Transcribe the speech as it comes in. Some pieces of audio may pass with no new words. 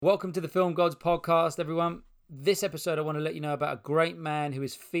Welcome to the Film Gods podcast, everyone. This episode, I want to let you know about a great man who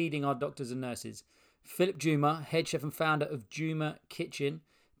is feeding our doctors and nurses. Philip Juma, head chef and founder of Juma Kitchen,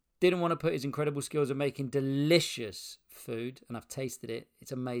 didn't want to put his incredible skills of making delicious food, and I've tasted it,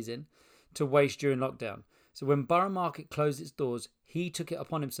 it's amazing, to waste during lockdown. So when Borough Market closed its doors, he took it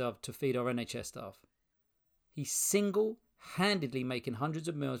upon himself to feed our NHS staff. He's single-handedly making hundreds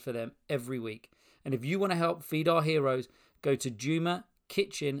of meals for them every week. And if you want to help feed our heroes, go to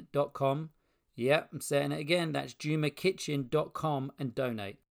jumakitchen.com. Yeah, I'm saying it again. That's jumakitchen.com and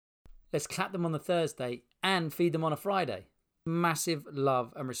donate. Let's clap them on the Thursday and feed them on a Friday. Massive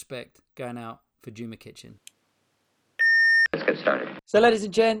love and respect going out for Juma Kitchen. Let's get started. So, ladies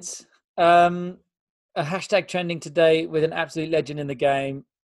and gents, a hashtag trending today with an absolute legend in the game.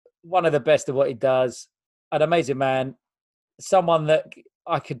 One of the best of what he does. An amazing man. Someone that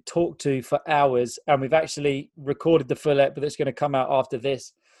I could talk to for hours, and we've actually recorded the full ep, but it's going to come out after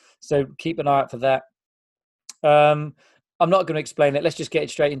this. So keep an eye out for that. I'm not going to explain it. Let's just get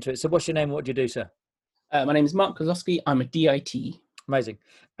straight into it. So what's your name? What do you do, sir? My name is Mark Kozlowski. I'm a DIT. Amazing.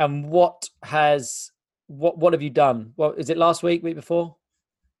 And what have you done? Well, is it last week before?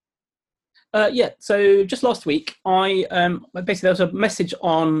 So just last week, I basically there was a message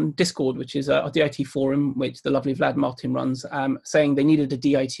on Discord, which is a DIT forum, which the lovely Vlad Martin runs, saying they needed a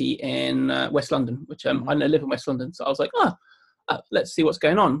DIT in West London, which I live in West London. So I was like, let's see what's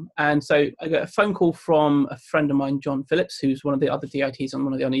going on. And so I got a phone call from a friend of mine, John Phillips, who's one of the other DITs on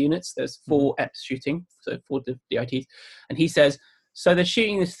one of the other units. There's 4 EPs shooting, so 4 DITs. And he says, so they're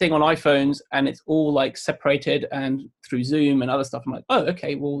shooting this thing on iPhones and it's all like separated and through Zoom and other stuff. I'm like, oh,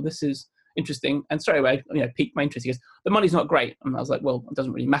 okay, well, this is interesting. And straight away, piqued my interest. He goes, the money's not great. And I was like, well, it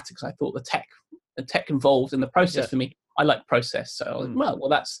doesn't really matter because I thought the tech involved in the process for me. I like process. So I was like,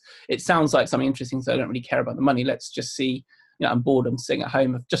 well, it sounds like something interesting. So I don't really care about the money. Let's just see. I'm bored. I'm sitting at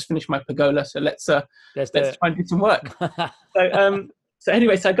home. I've just finished my pergola. So let's try and do some work. So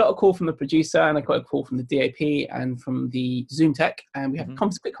anyway, so I got a call from the producer and I got a call from the DAP and from the Zoom tech, and we had a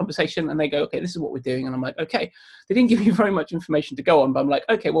quick conversation, and they go, okay, this is what we're doing. And I'm like, okay. They didn't give me very much information to go on, but I'm like,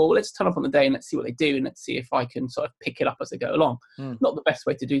 okay, well, let's turn up on the day and let's see what they do, and let's see if I can sort of pick it up as they go along. Not the best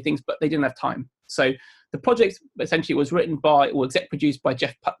way to do things, but they didn't have time. So the project essentially was written by, or exec produced by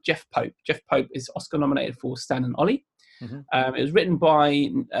Jeff Pope. Jeff Pope is Oscar nominated for Stan and Ollie. It was written by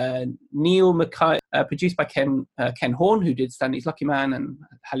Neil Mackay, produced by Ken Horn, who did Stanley's Lucky Man and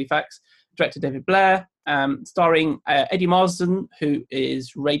Halifax, director David Blair, starring Eddie Marsden, who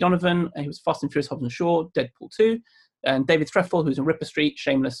is Ray Donovan, and he was Fast and Furious Hobbs and Shaw, Deadpool 2, and David Threffel, who's in Ripper Street,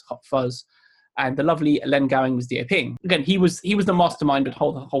 Shameless, Hot Fuzz, and the lovely Len Gowing was DAPing. Again, he was the mastermind of the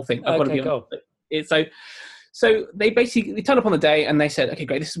whole thing. I've got to be honest. So they turned up on the day and they said, okay,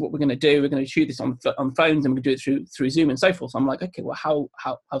 great, this is what we're going to do. We're going to shoot this on phones and we're going to do it through Zoom and so forth. So I'm like, okay, well, how's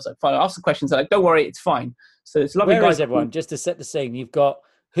that fine? I asked the questions. They're like, don't worry, it's fine. So it's lovely. Where is everyone? Just to set the scene, you've got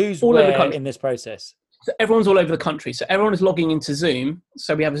who's all where in this process? So everyone's all over the country. So everyone is logging into Zoom.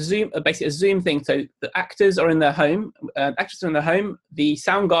 So we have basically a Zoom thing. So the actors are in their home. The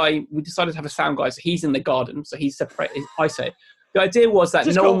sound guy, we decided to have a sound guy. So he's in the garden. So he's separated, I say. The idea was that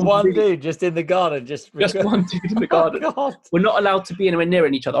dude just in the garden, just one dude in the garden. God. We're not allowed to be anywhere near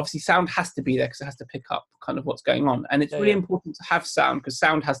each other. Obviously, sound has to be there because it has to pick up kind of what's going on, and it's really important to have sound because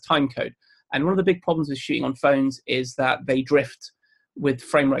sound has time code. And one of the big problems with shooting on phones is that they drift with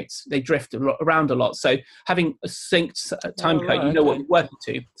frame rates. They drift around a lot. So having a synced time code, you know what you're working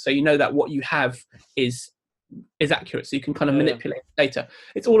to, so you know that what you have is accurate. So you can kind of manipulate data.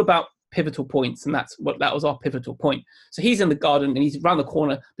 It's all about pivotal points, and that was our pivotal point. So he's in the garden and he's around the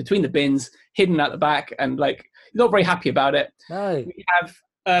corner between the bins, hidden at the back, and like he's not very happy about it. No, we have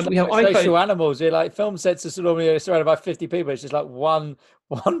social animals. We're like film sets are normally surrounded by 50 people. It's just like one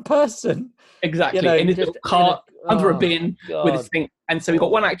person, exactly, in his little cart under a bin with his thing. And so we've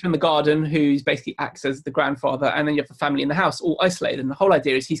got one actor in the garden who's basically acts as the grandfather, and then you have the family in the house all isolated. And the whole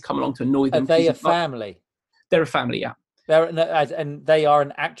idea is he's come along to annoy them. Are they a family? They're a family, yeah. And they are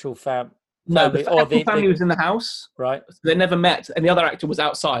an actual family. No, the family was in the house. Right. So they never met, and the other actor was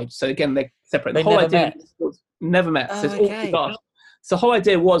outside. So again, they're separate. They never met. Oh, so it's all So the whole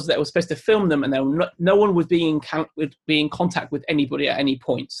idea was that it was supposed to film them, and no one would be in contact with anybody at any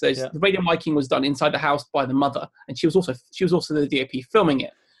point. So the radio miking was done inside the house by the mother, and she was also the DAP filming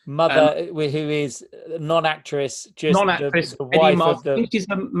it. Mother, who is non-actress, just non-actress, the wife of the... I think she's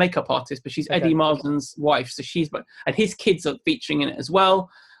a makeup artist, but she's Eddie Marsden's wife. So and his kids are featuring in it as well.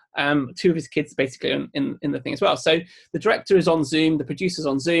 2 of his kids basically in the thing as well. So the director is on Zoom, the producer's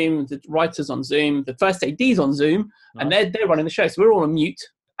on Zoom, the writer's on Zoom, the first AD's on Zoom, and they're running the show. So we're all on mute.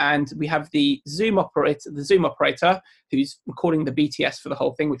 and we have the Zoom operator who's recording the BTS for the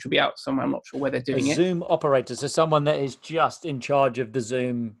whole thing, which will be out somewhere. I'm not sure where they're doing it. Zoom operator, so someone that is just in charge of the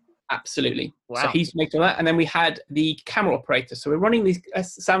Zoom. Absolutely. Wow. So he's making that. And then we had the camera operator. So we're running these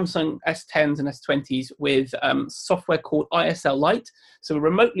Samsung S10s and S20s with software called ISL Lite. So we're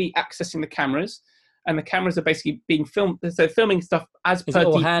remotely accessing the cameras, and the cameras are basically being filmed. So filming stuff as Is per it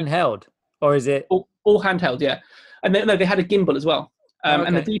all DP. handheld, or is it All handheld? Yeah. And then, no, they had a gimbal as well. Okay.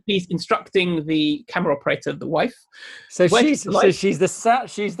 And the DP's instructing the camera operator, the wife. So she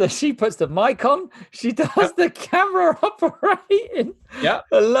puts the mic on. She does the camera operating. Yeah,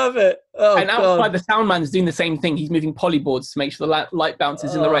 I love it. Oh, and outside, the sound man's doing the same thing. He's moving polyboards to make sure the light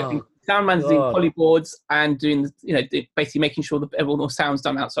bounces in the right thing. Sound man's doing polyboards and doing, basically making sure that all the sound's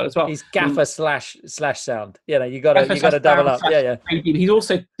done outside as well. He's gaffer slash sound. You got to double up. Yeah. He's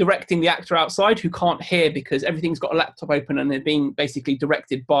also directing the actor outside who can't hear because everything's got a laptop open and they're being basically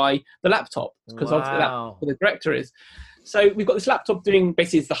directed by the laptop because obviously that's where the director is. So we've got this laptop doing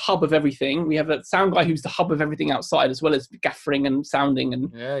basically it's the hub of everything. We have a sound guy who's the hub of everything outside, as well as gaffering and sounding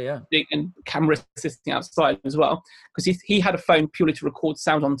and and camera assisting outside as well. Because he had a phone purely to record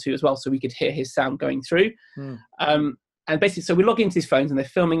sound onto as well, so we could hear his sound going through. And basically, so we log into these phones and they're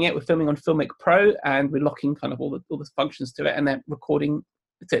filming it. We're filming on Filmic Pro, and we're locking kind of all the functions to it, and they're recording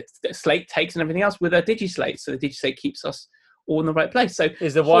slate takes and everything else with a DigiSlate. So the DigiSlate keeps us all in the right place. So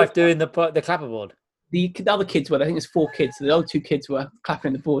is the wife doing the clapperboard? The other kids were, I think it's 4 kids. So the other 2 kids were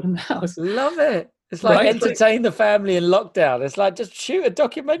clapping the board in the house. Love it. It's like entertain the family in lockdown. It's like just shoot a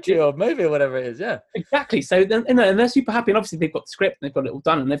documentary or movie or whatever it is. Yeah, exactly. So then, and they're super happy. And obviously they've got the script and they've got it all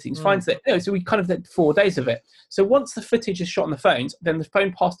done and everything's fine. So, so we kind of did 4 days of it. So once the footage is shot on the phones, then the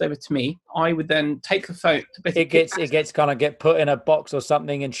phone passed over to me. I would then take the phone. It gets kind of get put in a box or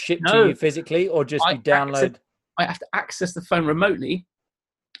something and shipped to you physically, or just you download. I have to access the phone remotely.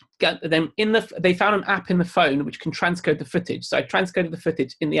 Get them they found an app in the phone which can transcode the footage. So I transcoded the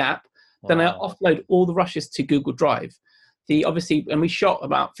footage in the app. Then I offload all the rushes to Google Drive. And we shot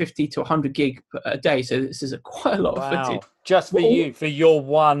about 50 to 100 gig a day. So this is quite a lot of footage. Just for you, for your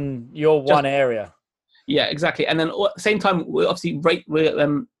one area. Yeah, exactly. And then at the same time, we're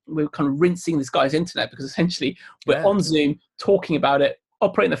kind of rinsing this guy's internet because essentially we're on Zoom talking about it,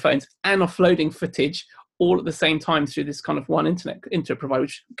 operating the phones and offloading footage all at the same time through this kind of one internet provider,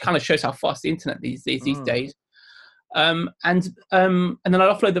 which kind of shows how fast the internet these days. And then I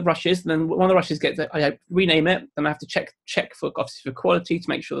offload the rushes. And then one of the rushes I rename it. Then I have to check for quality to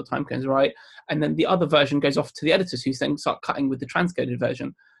make sure the time goes right. And then the other version goes off to the editors who then start cutting with the transcoded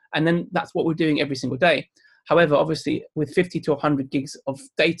version. And then that's what we're doing every single day. However, obviously with 50 to 100 gigs of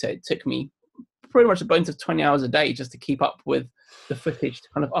data, it took me pretty much a bones of 20 hours a day just to keep up with the footage, to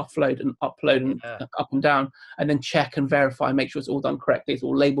kind of upload and upload and up and down, and then check and verify, make sure it's all done correctly, it's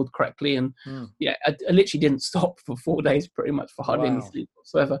all labeled correctly. And I literally didn't stop for 4 days pretty much for hardly any sleep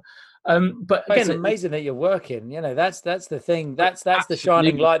whatsoever. But again, it's amazing that you're working. That's the thing. That's the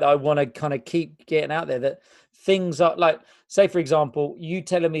shining light that I want to kind of keep getting out there, that things are like, say for example, you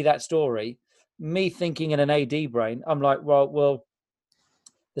telling me that story, me thinking in an AD brain, I'm like, well,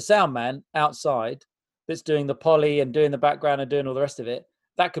 the sound man outside that's doing the poly and doing the background and doing all the rest of it,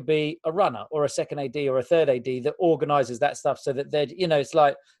 that could be a runner or a second AD or a third AD that organizes that stuff so that they're, it's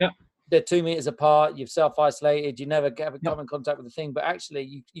like they're 2 meters apart, you've self-isolated, you never come in contact with the thing, but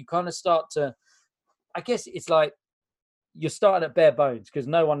actually you kind of start to, I guess it's like you're starting at bare bones because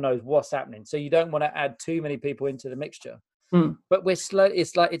no one knows what's happening. So you don't want to add too many people into the mixture, but we're slow.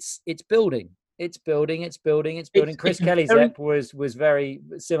 It's like, it's building. It's building. Chris Kelly's ep was very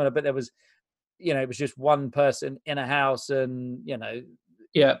similar, but there was, it was just one person in a house and, a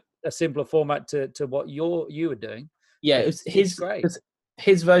simpler format to what you were doing. Yeah, it's great.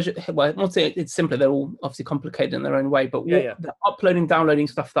 His version, well, I'm not saying it's simpler. They're all obviously complicated in their own way, but the uploading, downloading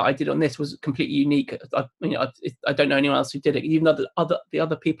stuff that I did on this was completely unique. I don't know anyone else who did it. Even though the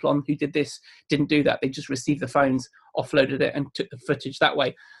other people who did this didn't do that. They just received the phones, offloaded it, and took the footage that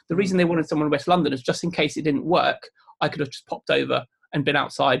way. The reason they wanted someone in West London is just in case it didn't work, I could have just popped over and been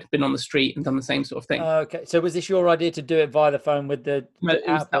outside, been on the street, and done the same sort of thing. Okay, so was this your idea to do it via the phone with the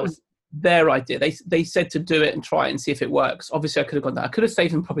app? That was their idea. They said to do it and try it and see if it works. Obviously, I could have gone down. I could have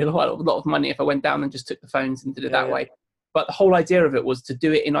saved them probably a lot of money if I went down and just took the phones and did it that way. But the whole idea of it was to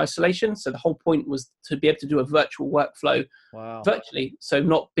do it in isolation. So the whole point was to be able to do a virtual workflow virtually. So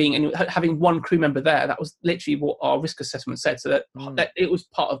not having one crew member there. That was literally what our risk assessment said. So that it was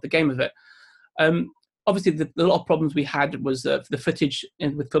part of the game of it. Obviously, the lot of problems we had was the footage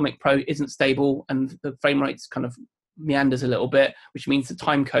with Filmic Pro isn't stable and the frame rates kind of meanders a little bit, which means the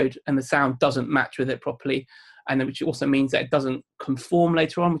time code and the sound doesn't match with it properly. and then which also means that it doesn't conform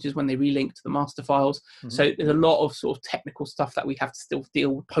later on, which is when they relink to the master files. So there's a lot of sort of technical stuff that we have to still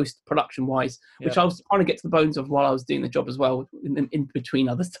deal with post-production wise, which I was trying to get to the bones of while I was doing the job as well, in between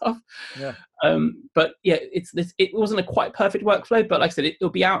other stuff. But yeah, it wasn't a quite perfect workflow, but like I said, it'll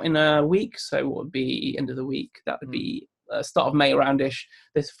be out in a week, so it would be end of the week. That would be start of May around-ish.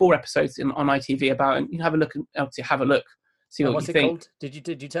 There's 4 episodes on ITV about, and you can have a look, and obviously have a look, see what you think. Called?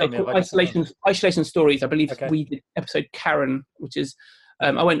 Did you tell me? Isolation Stories. I believe Okay. we did episode Karen, which is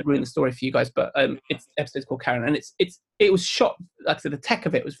I won't ruin the story for you guys, but it's episode's called Karen, and it was shot, like I said, the tech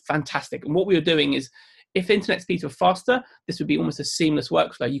of it was fantastic. And what we were doing is, if internet speeds were faster, this would be almost a seamless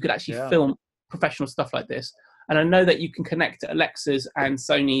workflow. You could actually film professional stuff like this. And I know that you can connect to Alexas and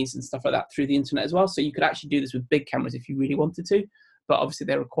Sonys and stuff like that through the internet as well. So you could actually do this with big cameras if you really wanted to. But obviously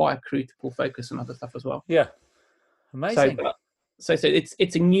they require crew to pull focus and other stuff as well. Yeah. Amazing. So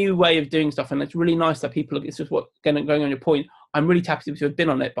it's a new way of doing stuff, and it's really nice that people look. It's just going on your point. I'm really happy to have been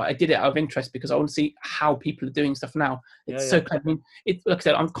on it, but I did it out of interest because I want to see how people are doing stuff now. It's so clever. I mean, like I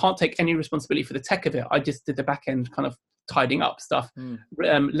said, I can't take any responsibility for the tech of it. I just did the back end kind of tidying up stuff.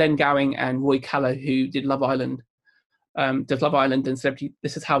 Len Gowing and Roy Callow, who did Love Island, does Love Island and Celebrity.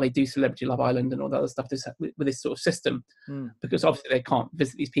 This is how they do Celebrity Love Island and all that other stuff with this sort of system, because obviously they can't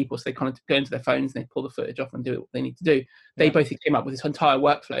visit these people, so they kind of go into their phones and they pull the footage off and do what they need to do. They both came up with this entire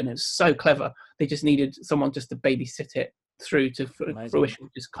workflow, and it was so clever. They just needed someone just to babysit it through to fruition,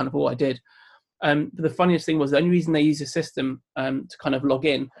 which is kind of all I did. But the funniest thing was the only reason they used a system to kind of log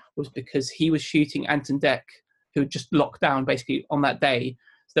in was because he was shooting Anton Deck, who had just locked down basically on that day.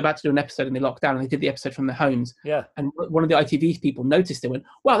 So they're about to do an episode and they locked down, and they did the episode from their homes. Yeah. And one of the ITV people noticed it, went,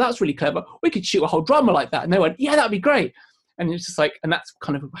 "Wow, that's really clever. We could shoot a whole drama like that." And they went, "Yeah, that'd be great." And it's just like, and that's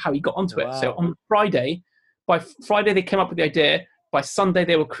kind of how he got onto it. So on Friday, by Friday they came up with the idea. By Sunday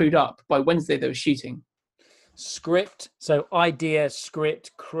they were crewed up. By Wednesday they were shooting. Script, so idea,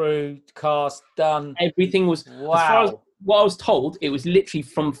 script, crew, cast, done. Everything was, as far as what I was told, it was literally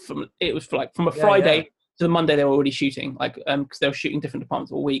from a Friday to the Monday they were already shooting, like because they were shooting different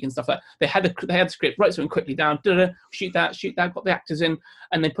departments all week and stuff like that. They had the script, wrote something quickly down, shoot that, got the actors in,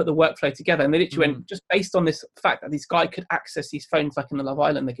 and they put the workflow together. And they literally went, just based on this fact that this guy could access these phones like in the Love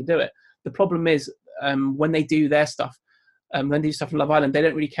Island, they could do it. The problem is when they do their stuff, when they do stuff in Love Island, they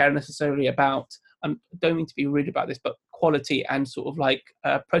don't really care necessarily about, I don't mean to be rude about this, but quality and sort of like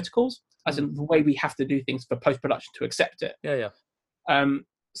protocols, as in the way we have to do things for post-production to accept it.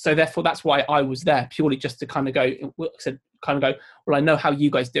 So therefore, that's why I was there, purely just to kind of go, well, I know how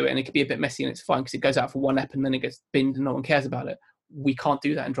you guys do it, and it could be a bit messy, and it's fine because it goes out for one ep and then it gets binned and no one cares about it. We can't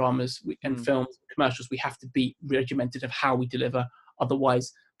do that in dramas and films, commercials. We have to be regimented of how we deliver,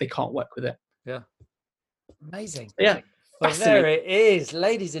 otherwise they can't work with it. Yeah, amazing. Yeah. Well, there it is,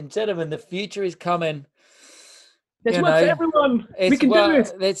 ladies and gentlemen. The future is coming. There's work for everyone. We can do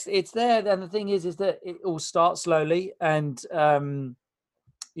it. It's there, and the thing is that it all starts slowly. And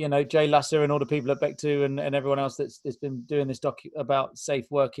Jay Lusser and all the people at Beck2 and everyone else that's been doing this doc about safe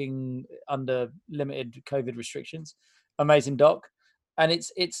working under limited COVID restrictions. Amazing doc, and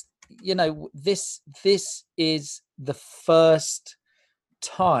it's this is the first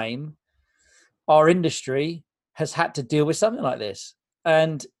time our industry has had to deal with something like this,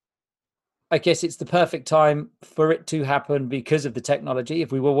 and I guess it's the perfect time for it to happen because of the technology.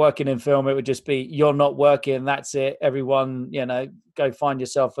 If we were working in film, it would just be, you're not working, that's it, everyone, go find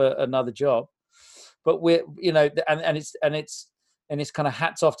yourself another job. But we're, and it's kind of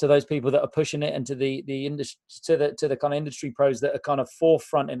hats off to those people that are pushing it, and to the industry, to the kind of industry pros that are kind of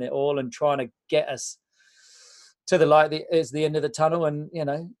forefront in it all and trying to get us to the light is the end of the tunnel. And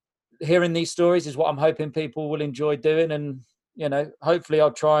hearing these stories is what I'm hoping people will enjoy doing, and hopefully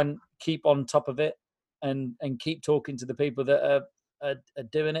I'll try and keep on top of it and keep talking to the people that are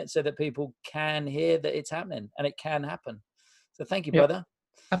doing it, so that people can hear that it's happening and it can happen. So thank you, brother.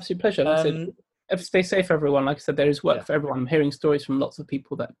 Absolute pleasure. Stay safe, everyone. Like I said, there is work for everyone. I'm hearing stories from lots of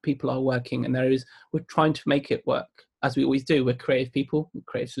people that people are working, and we're trying to make it work, as we always do. We're creative people with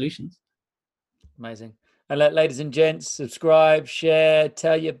creative solutions. Amazing. And ladies and gents, subscribe, share,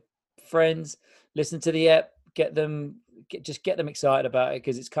 tell your friends, listen to the ep, get them excited about it,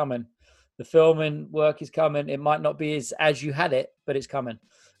 because it's coming. The filming work is coming. It might not be as you had it, but it's coming.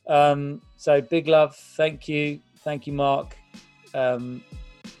 So big love. Thank you, Mark.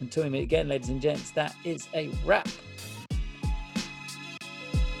 Until we meet again, ladies and gents, that is a wrap.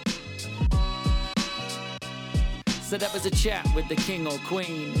 So that was a chat with the king or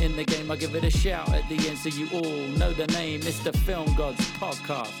queen in the game. I'll give it a shout at the end so you all know the name. It's the Film Gods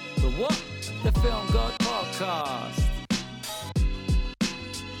Podcast. The what? The Film God Podcast.